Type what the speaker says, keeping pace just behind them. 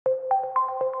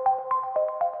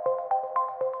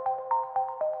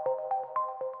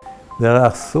There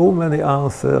are so many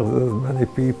answers, as many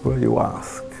people you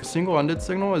ask. A single-ended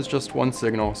signal is just one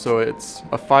signal, so it's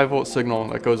a 5-volt signal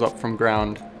that goes up from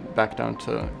ground back down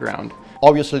to ground.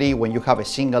 Obviously, when you have a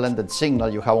single-ended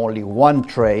signal, you have only one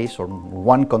trace or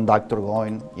one conductor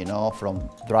going, from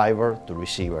driver to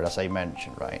receiver, as I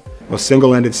mentioned, right? Well,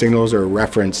 single-ended signals are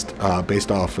referenced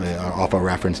based off a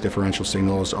reference. Differential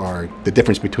signals are the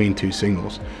difference between two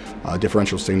signals.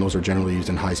 Differential signals are generally used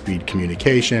in high-speed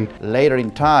communication. Later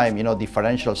in time,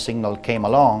 differential signal came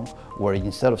along, where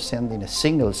instead of sending a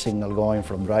single signal going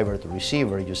from driver to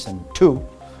receiver, you send two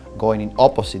going in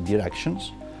opposite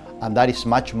directions. And that is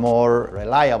much more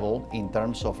reliable in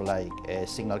terms of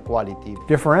signal quality.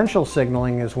 Differential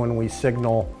signaling is when we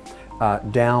signal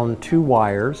down two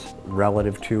wires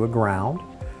relative to a ground,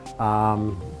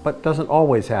 but doesn't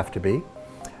always have to be.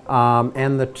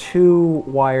 And the two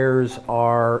wires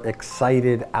are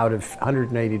excited out of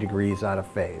 180 degrees out of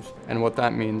phase. And what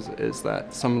that means is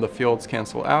that some of the fields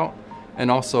cancel out,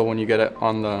 and also when you get it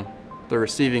on the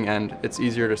receiving end, it's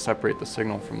easier to separate the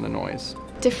signal from the noise.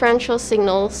 Differential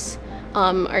signals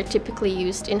are typically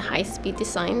used in high-speed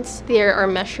designs. They are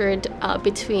measured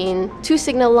between two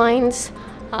signal lines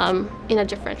in a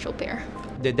differential pair.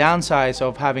 The downsides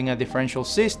of having a differential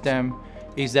system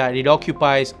is that it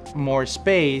occupies more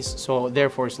space, so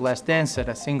therefore it's less dense than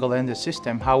a single-ended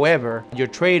system. However, your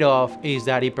trade-off is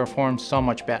that it performs so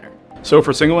much better. So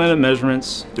for single-ended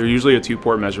measurements, they're usually a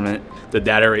 2-port measurement. The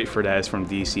data rate for that is from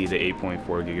DC to 8.4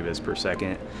 gigabits per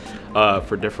second.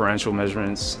 For differential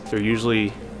measurements, they're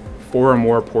usually 4 or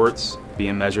more ports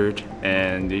being measured,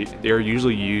 and they're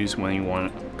usually used when you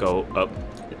want to go up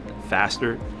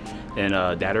faster in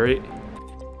data rate.